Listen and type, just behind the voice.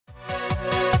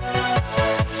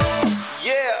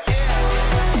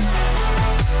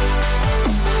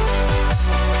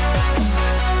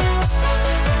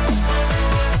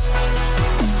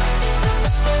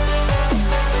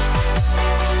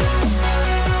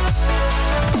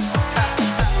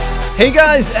Hey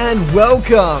guys, and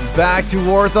welcome back to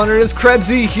War Thunder. It is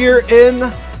KrebsCOHO here in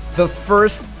the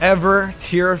first ever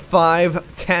Tier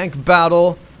 5 tank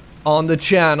battle on the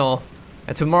channel.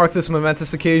 And to mark this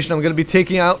momentous occasion, I'm going to be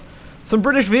taking out some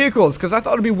British vehicles, because I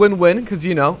thought it'd be win-win, because,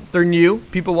 you know, they're new.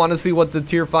 People want to see what the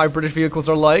Tier 5 British vehicles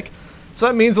are like. So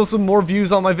that means also more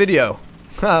views on my video.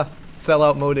 Ha!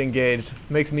 Sellout mode engaged.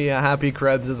 Makes me a happy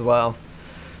Krebs as well.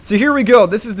 So here we go.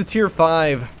 This is the Tier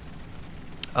 5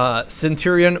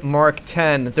 Centurion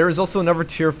Mk. There is also another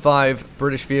Tier 5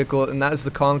 British vehicle, and that is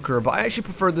the Conqueror, but I actually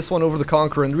prefer this one over the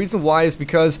Conqueror, and the reason why is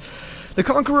because the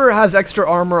Conqueror has extra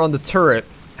armor on the turret.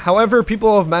 However,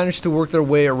 people have managed to work their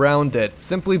way around it,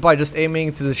 simply by just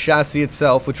aiming to the chassis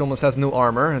itself, which almost has no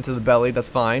armor, and to the belly, that's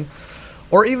fine.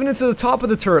 Or even into the top of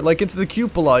the turret, like into the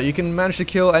cupola, you can manage to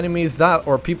kill enemies that,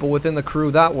 or people within the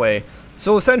crew that way.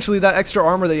 So essentially, that extra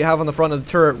armor that you have on the front of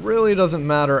the turret really doesn't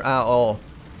matter at all.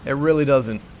 It really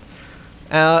doesn't.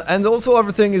 And also,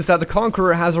 other thing is that the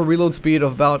Conqueror has a reload speed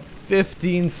of about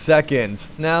 15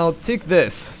 seconds. Now, take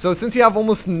this. So since you have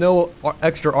almost no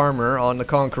extra armor on the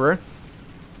Conqueror,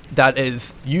 that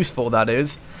is useful, that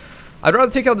is, I'd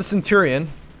rather take out the Centurion,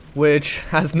 which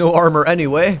has no armor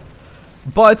anyway,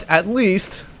 but at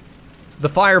least the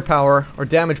firepower or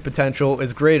damage potential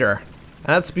is greater.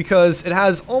 And that's because it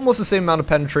has almost the same amount of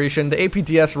penetration. The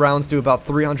APDS rounds do about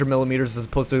 300 millimeters as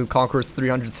opposed to Conqueror's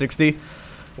 360,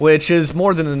 which is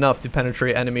more than enough to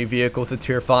penetrate enemy vehicles at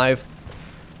Tier 5.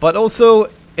 But also,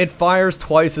 it fires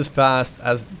twice as fast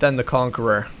than the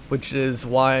Conqueror, which is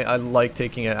why I like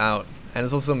taking it out. And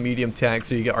it's also a medium tank,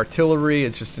 so you get artillery,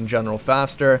 it's just in general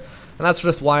faster, and that's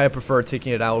just why I prefer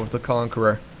taking it out of the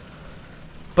Conqueror.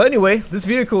 But anyway, this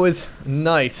vehicle is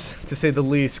nice, to say the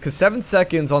least, because 7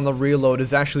 seconds on the reload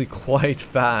is actually quite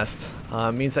fast.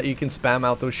 Means that you can spam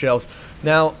out those shells.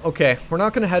 Now, okay, we're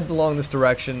not going to head along this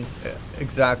direction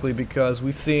exactly, because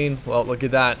we've seen, well, look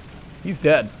at that. He's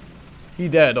dead. He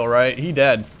dead, alright, he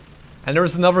dead. And there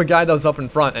was another guy that was up in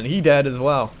front, and he dead as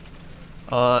well.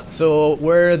 So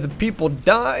where the people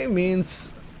die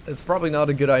means it's probably not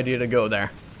a good idea to go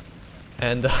there.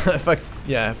 And if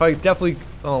I definitely,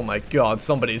 oh my god,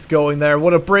 somebody's going there.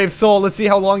 What a brave soul. Let's see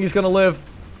how long he's gonna live.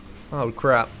 Oh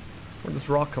crap, where'd this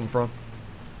rock come from?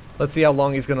 Let's see how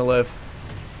long he's gonna live.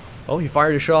 Oh, he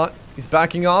fired a shot. He's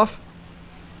backing off.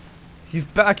 He's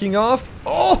backing off.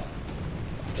 Oh!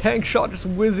 Tank shot just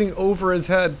whizzing over his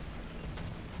head.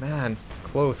 Man,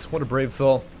 close. What a brave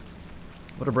soul.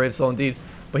 What a brave soul indeed.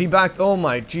 But he backed. Oh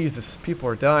my Jesus, people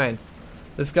are dying.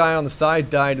 This guy on the side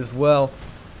died as well.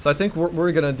 So I think what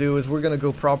we're going to do is we're going to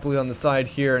go properly on the side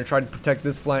here and try to protect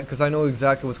this flank, because I know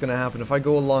exactly what's going to happen. If I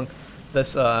go along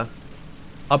this up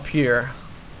here,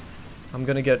 I'm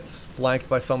going to get flanked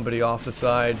by somebody off the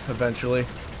side eventually.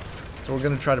 So we're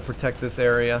going to try to protect this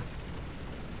area.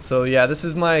 So yeah, this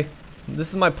is my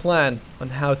plan on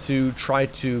how to try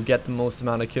to get the most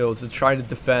amount of kills, to try to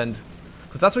defend.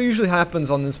 Because that's what usually happens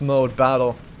on this mode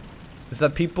battle, is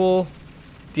that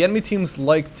the enemy teams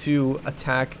like to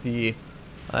attack the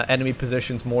enemy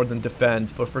positions more than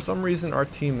defend, but for some reason our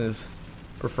team is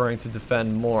preferring to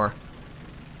defend more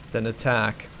than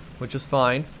attack, which is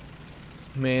fine.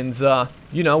 Means,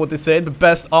 you know what they say, the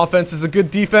best offense is a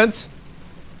good defense.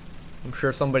 I'm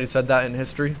sure somebody said that in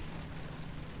history.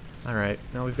 Alright,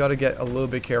 now we've got to get a little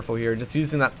bit careful here, just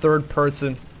using that third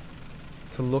person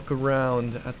to look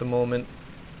around at the moment.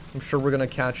 I'm sure we're going to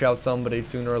catch out somebody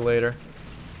sooner or later.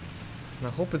 And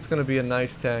I hope it's going to be a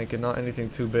nice tank and not anything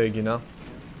too big, you know?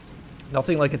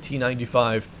 Nothing like a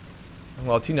T95.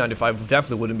 Well, T95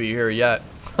 definitely wouldn't be here yet.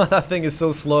 That thing is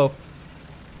so slow.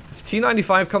 If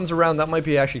T95 comes around, that might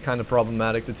be actually kind of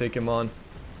problematic to take him on.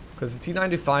 Because the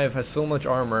T95 has so much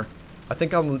armor. I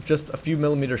think I'm just a few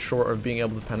millimeters short of being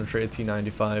able to penetrate a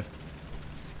T95.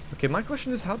 Okay, my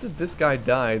question is, how did this guy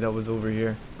die that was over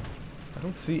here? I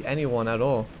don't see anyone at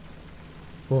all.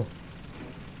 Whoa.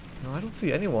 No, I don't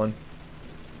see anyone.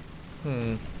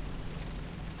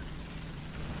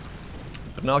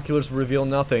 Binoculars reveal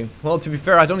nothing. Well, to be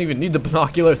fair, I don't even need the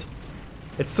binoculars.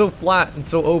 It's so flat and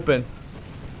so open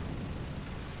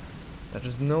that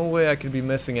there's no way I could be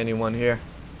missing anyone here.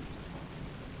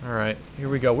 Alright, here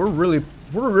we go. We're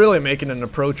really making an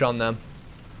approach on them.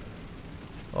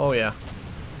 Oh yeah.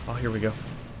 Oh, here we go.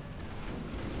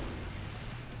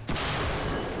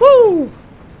 Woo!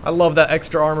 I love that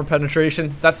extra armor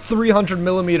penetration. That 300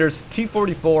 millimeters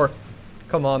T44.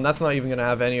 Come on, that's not even gonna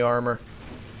have any armor.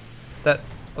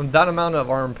 That amount of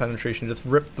armor penetration just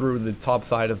ripped through the top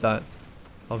side of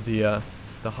the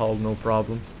hull, no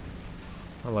problem.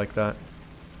 I like that.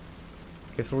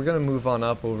 Okay, so we're gonna move on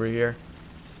up over here.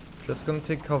 Just gonna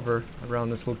take cover around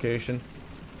this location.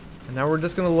 And now we're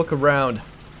just gonna look around.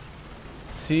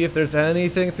 See if there's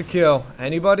anything to kill.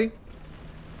 Anybody?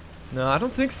 No, I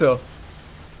don't think so.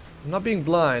 I'm not being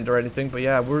blind or anything, but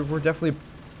yeah, we're definitely...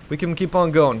 We can keep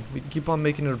on going. We can keep on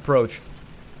making an approach.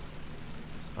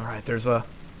 Alright, there's an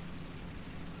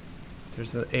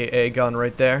AA gun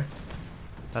right there.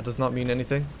 That does not mean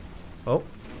anything. Oh.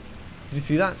 Did you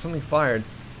see that? Something fired.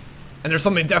 And there's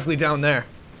something definitely down there.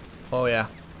 Oh yeah.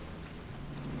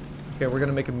 Okay, we're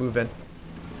gonna make a move in.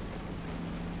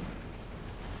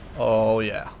 Oh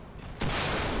yeah.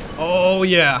 Oh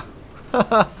yeah.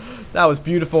 That was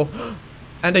beautiful.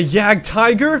 And a Yag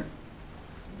Tiger?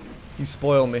 You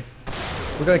spoil me.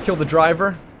 We're gonna kill the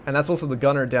driver. And that's also the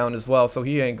gunner down as well, so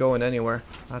he ain't going anywhere.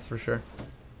 That's for sure.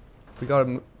 We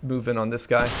gotta move in on this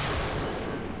guy.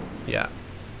 Yeah.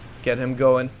 Get him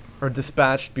going. Or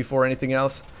dispatched before anything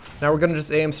else. Now we're gonna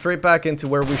just aim straight back into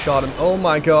where we shot him. Oh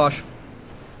my gosh.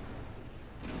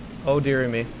 Oh dearie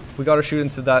me. We gotta shoot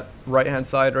into that right hand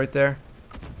side right there.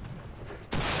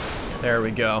 There we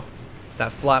go.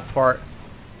 That flat part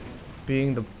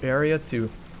being the area to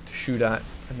shoot at.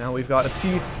 And now we've got a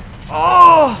T.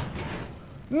 Oh!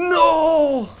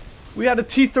 No! We had a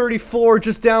T-34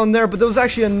 just down there, but there was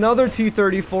actually another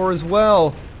T-34 as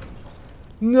well.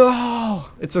 No!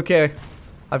 It's okay.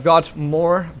 I've got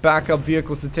more backup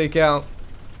vehicles to take out.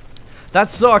 That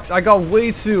sucks. I got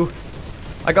way too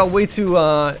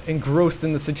engrossed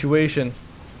in the situation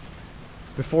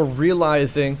before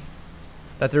realizing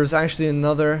that there's actually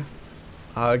another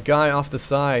guy off the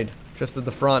side, just at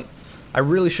the front. I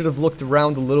really should have looked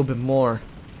around a little bit more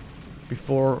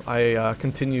before I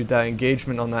continued that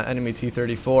engagement on that enemy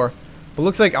T-34. But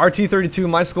looks like our T-32,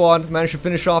 my squad, managed to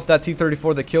finish off that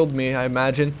T-34 that killed me, I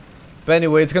imagine. But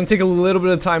anyway, it's going to take a little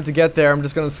bit of time to get there. I'm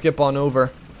just going to skip on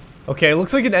over. Okay, it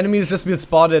looks like an enemy has just been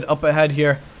spotted up ahead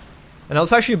here. And I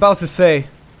was actually about to say,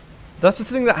 that's the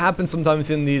thing that happens sometimes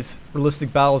in these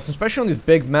realistic battles, especially on these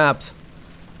big maps,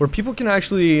 where people can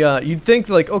actually, you'd think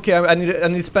like, okay, I need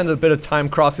to spend a bit of time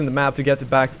crossing the map to get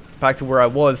back to where I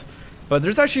was. But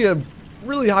there's actually a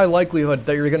really high likelihood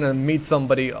that you're going to meet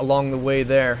somebody along the way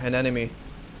there, an enemy.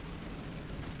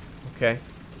 Okay.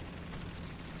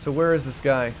 So where is this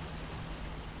guy?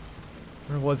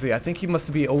 Where was he? I think he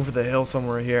must be over the hill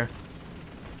somewhere here.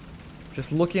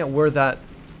 Just looking at where that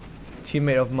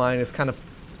teammate of mine is kind of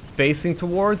facing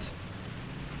towards,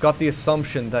 I've got the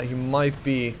assumption that he might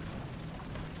be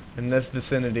in this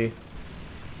vicinity.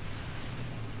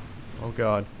 Oh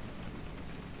god.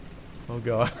 Oh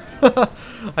god.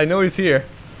 I know he's here.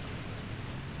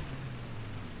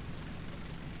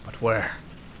 But where?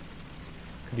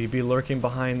 Could he be lurking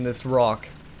behind this rock?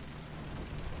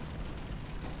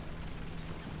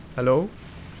 Hello?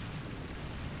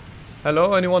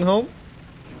 Hello? Anyone home?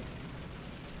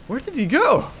 Where did he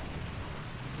go?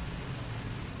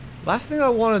 Last thing I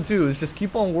want to do is just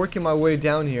keep on working my way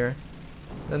down here,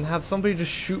 then have somebody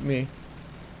just shoot me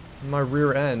in my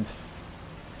rear end.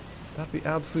 That'd be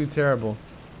absolutely terrible.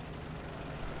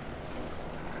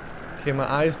 Okay, my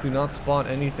eyes do not spot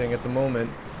anything at the moment.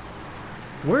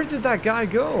 Where did that guy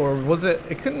go? Or was it...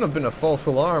 It couldn't have been a false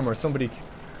alarm or somebody...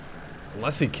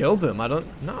 Unless he killed him. I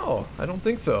don't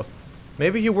think so.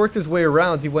 Maybe he worked his way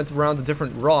around. He went around a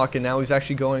different rock and now he's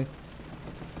actually going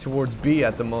towards B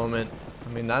at the moment. I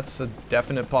mean, that's a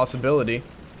definite possibility.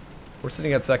 We're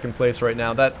sitting at second place right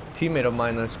now. That teammate of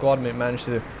mine, the squad mate, managed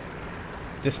to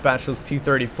dispatch those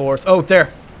T-34s. Oh,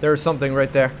 there! There's something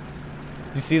right there.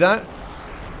 Do you see that?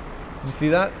 Did you see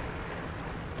that?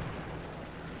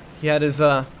 He had his,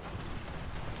 right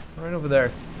over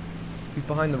there. He's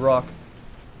behind the rock.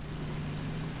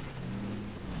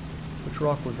 Which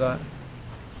rock was that?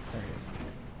 There he is.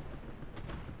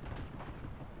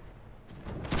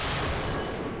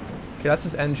 Okay, that's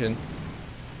his engine.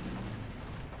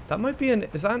 That might be an...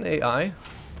 Is that an AI?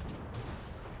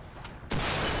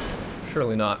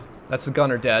 Surely not. That's the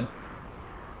gunner dead.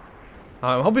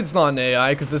 I hope it's not an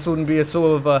AI, because this wouldn't be a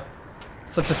sort of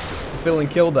such a fulfilling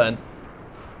kill then.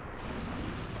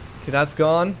 Okay, that's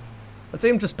gone. Let's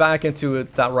aim just back into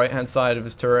it, that right-hand side of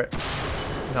his turret.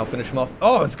 And I'll finish him off.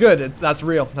 Oh, it's good. That's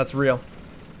real. That's real.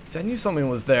 See, I knew something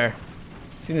was there.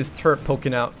 Seen his turret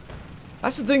poking out.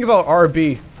 That's the thing about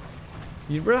RB.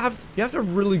 You have to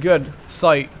have really good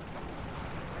sight.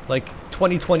 Like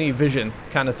 20/20 vision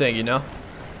kind of thing, you know?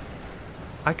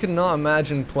 I could not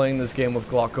imagine playing this game with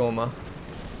glaucoma.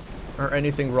 Or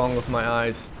anything wrong with my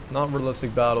eyes. Not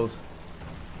realistic battles.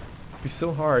 It'd be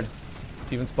so hard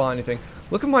to even spot anything.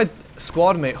 Look at my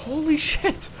squad mate. Holy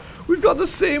shit! We've got the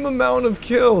same amount of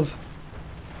kills.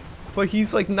 But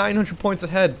he's like 900 points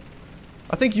ahead.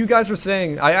 I think you guys were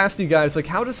saying, I asked you guys, like,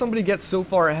 how does somebody get so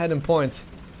far ahead in points?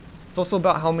 It's also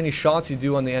about how many shots you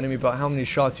do on the enemy, about how many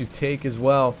shots you take as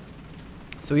well.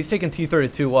 So he's taking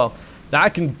T-32. Well,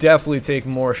 that can definitely take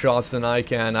more shots than I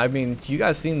can. I mean, you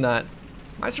guys seen that.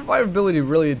 My survivability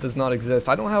really does not exist.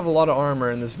 I don't have a lot of armor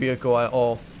in this vehicle at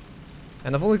all.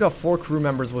 And I've only got 4 crew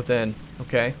members within.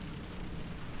 Okay.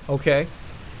 Okay.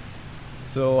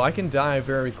 So I can die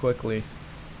very quickly.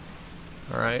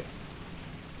 Alright.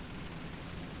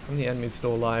 How many enemies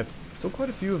still alive? Still quite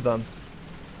a few of them.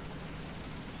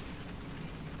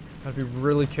 Gotta be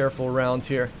really careful around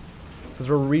here. Because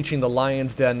we're reaching the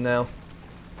lion's den now.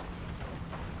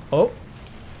 Oh!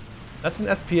 That's an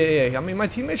SPAA. I mean, my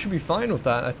teammate should be fine with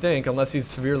that, I think. Unless he's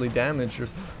severely damaged or...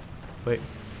 Wait.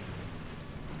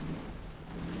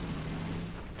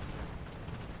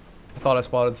 I thought I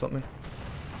spotted something.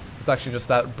 It's actually just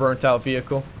that burnt out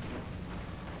vehicle.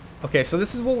 Okay, so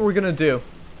this is what we're gonna do.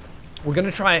 We're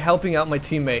gonna try helping out my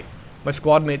teammate, my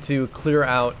squad mate, to clear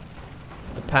out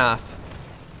the path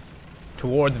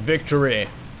towards victory.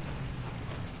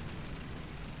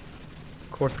 Of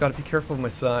course, gotta be careful of my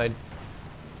side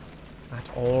at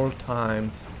all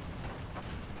times.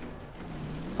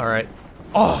 Alright.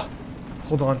 Oh!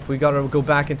 Hold on, we gotta go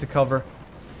back into cover.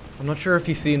 I'm not sure if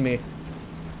he's seen me.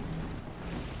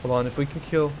 Hold on, if we can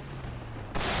kill...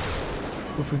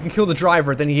 If we can kill the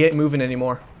driver, then he ain't moving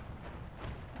anymore.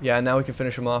 Yeah, now we can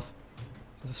finish him off.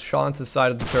 Just shot into the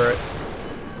side of the turret.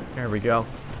 There we go.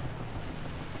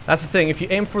 That's the thing, if you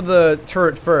aim for the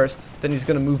turret first, then he's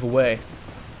gonna move away.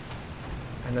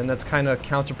 And then that's kind of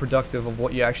counterproductive of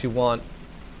what you actually want.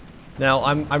 Now,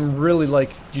 I'm really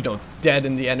like, you know, dead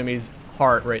in the enemy's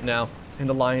heart right now, in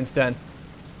the lion's den.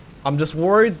 I'm just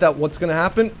worried that what's gonna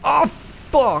happen... Oh,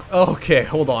 fuck! Okay,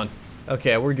 hold on.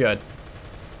 Okay, we're good.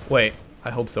 Wait,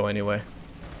 I hope so anyway.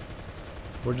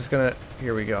 We're just gonna...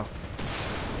 Here we go.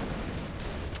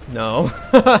 No.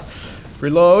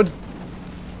 Reload.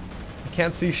 I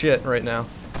can't see shit right now.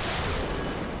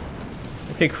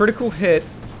 Okay, critical hit.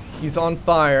 He's on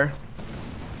fire.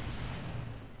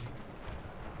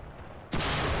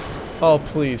 Oh,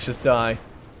 please, just die.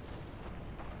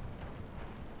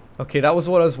 Okay, that was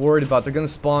what I was worried about. They're gonna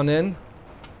spawn in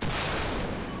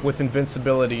with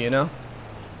invincibility, you know?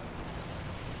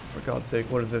 For God's sake,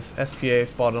 what is this? SPA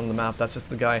spotted on the map. That's just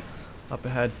the guy up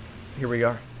ahead. Here we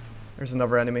are. There's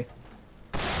another enemy.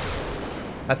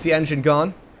 That's the engine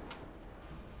gone.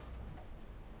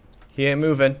 He ain't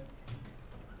moving.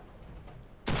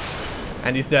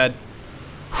 And he's dead.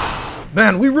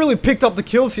 Man, we really picked up the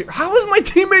kills here. How is my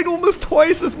teammate almost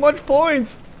twice as much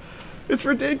points? It's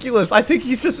ridiculous. I think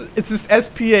he's just... It's this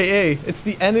SPAA. It's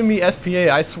the enemy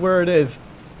SPA. I swear it is.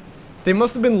 They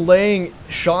must have been laying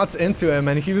shots into him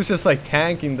and he was just like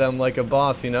tanking them like a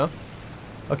boss, you know?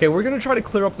 Okay, we're gonna try to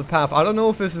clear up the path. I don't know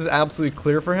if this is absolutely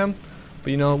clear for him, but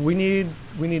you know, we need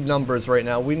numbers right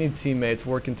now. We need teammates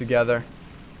working together.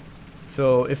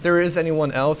 So if there is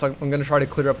anyone else, I'm gonna try to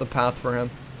clear up the path for him.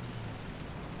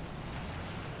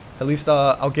 At least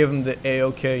I'll give him the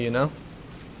A-OK, you know?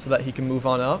 So that he can move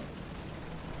on up.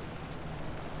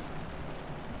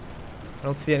 I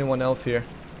don't see anyone else here.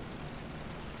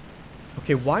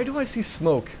 Okay, why do I see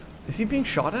smoke? Is he being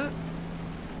shot at?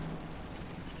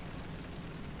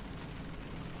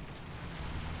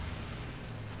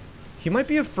 He might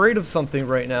be afraid of something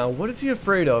right now. What is he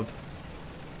afraid of?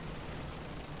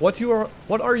 What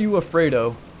are you afraid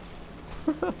of?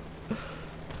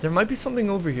 There might be something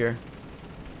over here.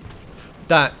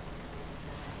 That.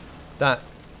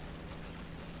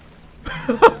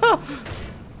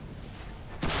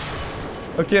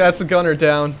 Okay, that's the gunner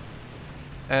down.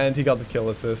 And he got the kill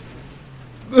assist.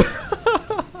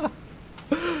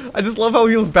 I just love how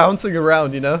he was bouncing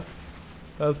around, you know?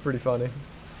 That was pretty funny.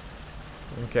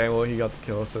 Okay, well, he got the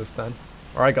kill assist then.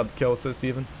 Or I got the kill assist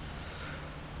even.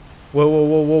 Whoa, whoa,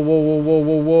 whoa, whoa, whoa, whoa, whoa,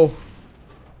 whoa, whoa.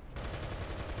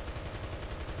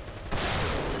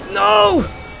 No!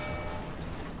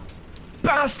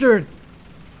 Bastard!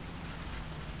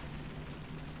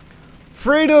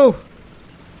 Fredo!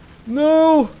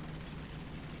 No!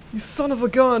 You son of a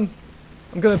gun!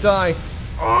 I'm gonna die.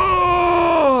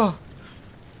 Oh!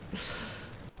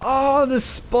 Oh, this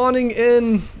spawning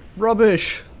in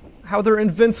rubbish. How they're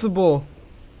invincible.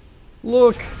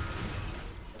 Look.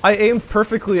 I aimed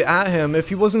perfectly at him. If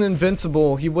he wasn't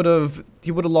invincible, he would have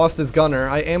lost his gunner.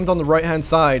 I aimed on the right-hand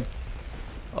side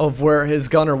of where his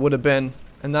gunner would have been,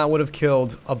 and that would have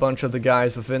killed a bunch of the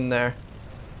guys within there.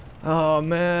 Oh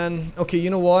man. Okay, you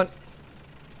know what?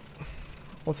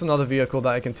 What's another vehicle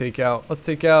that I can take out? Let's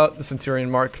take out the Centurion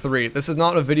Mk. This is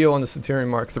not a video on the Centurion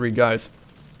Mk, guys.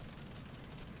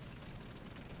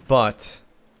 But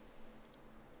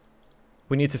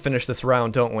we need to finish this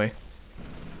round, don't we?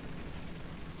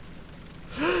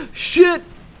 Shit!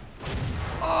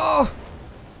 Oh!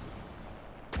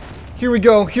 Here we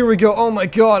go, here we go. Oh my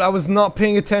god, I was not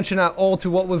paying attention at all to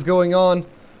what was going on.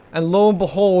 And lo and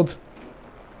behold,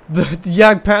 the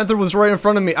Yag Panther was right in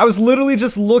front of me. I was literally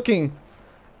just looking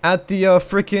at the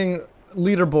freaking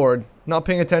leaderboard, not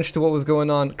paying attention to what was going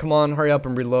on. Come on, hurry up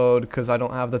and reload, because I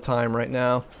don't have the time right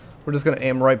now. We're just gonna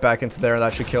aim right back into there.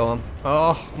 That should kill him.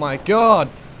 Oh my god.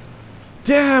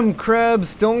 Damn,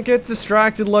 Krebs, don't get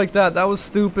distracted like that. That was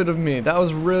stupid of me. That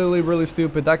was really, really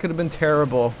stupid. That could have been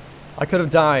terrible. I could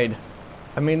have died.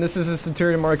 I mean, this is a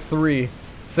Centurion Mark III.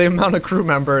 Same amount of crew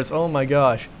members. Oh my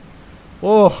gosh.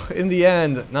 Oh, in the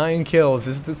end, 9 kills.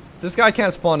 This guy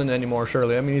can't spawn in anymore,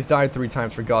 surely. I mean, he's died 3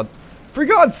 times, for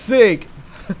God's sake!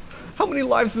 How many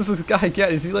lives does this guy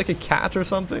get? Is he like a cat or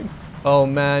something? Oh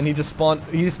man, he spawned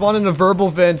in a verbal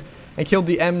vent and killed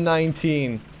the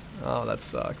M19. Oh, that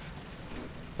sucks.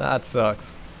 That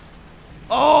sucks.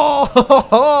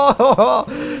 Oh!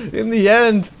 In the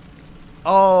end!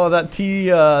 Oh, that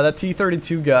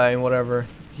T-32 guy and whatever.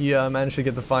 He managed to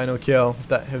get the final kill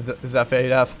with his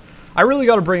F8F. I really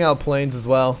got to bring out planes as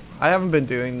well. I haven't been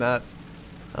doing that.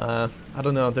 I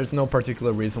don't know. There's no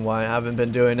particular reason why I haven't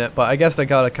been doing it, but I guess I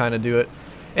gotta kind of do it.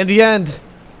 In the end,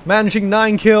 managing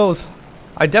 9 kills.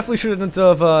 I definitely shouldn't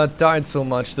have died so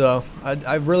much, though.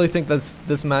 I really think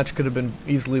this match could have been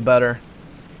easily better,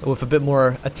 with a bit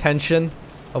more attention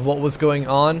of what was going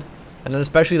on. And then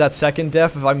especially that second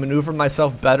death, if I maneuvered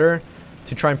myself better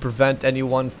to try and prevent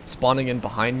anyone spawning in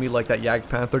behind me like that Yag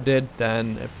Panther did,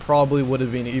 then it probably would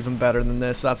have been even better than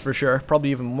this, that's for sure.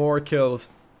 Probably even more kills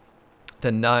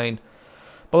than 9.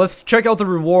 But let's check out the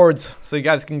rewards so you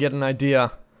guys can get an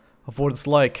idea of what it's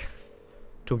like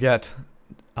to get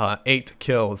 8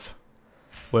 kills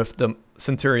with the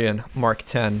Centurion Mark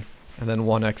 10 and then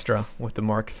 1 extra with the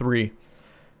Mark 3.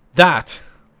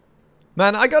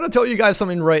 Man, I gotta tell you guys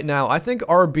something right now. I think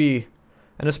RB,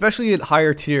 and especially at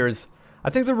higher tiers, I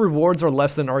think the rewards are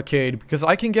less than arcade, because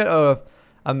I can get a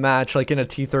match like in a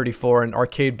T-34 in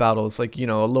arcade battles, like, you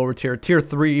know, a lower tier, tier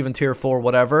 3, even tier 4,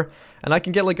 whatever, and I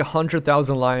can get like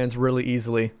 100,000 lions really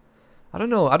easily. I don't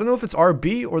know if it's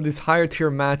RB or these higher tier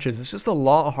matches. It's just a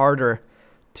lot harder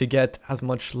to get as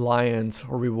much lions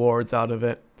or rewards out of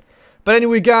it. But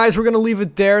anyway, guys, we're going to leave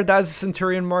it there. That's a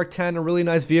Centurion Mark 10, a really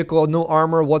nice vehicle, no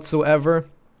armor whatsoever.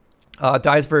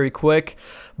 Dies very quick,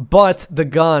 but the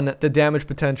gun, the damage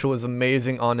potential is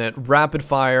amazing on it. Rapid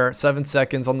fire, 7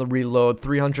 seconds on the reload,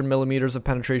 300 millimeters of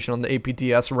penetration on the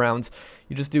APDS rounds.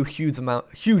 You just do huge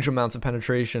amounts of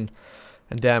penetration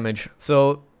and damage.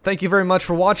 So thank you very much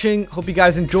for watching. Hope you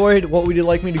guys enjoyed. What would you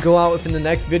like me to go out with in the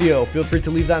next video? Feel free to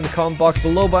leave that in the comment box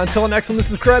below. But until next one, this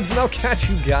is Krebs, and I'll catch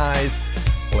you guys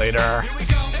later. Here we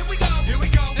go, here we go, here we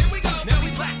go, here we go. Now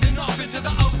we blasting off into the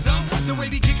ozone. The way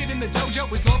we kick it in the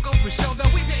dojo is local for show, though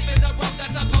we paving the road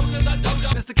that's opposed to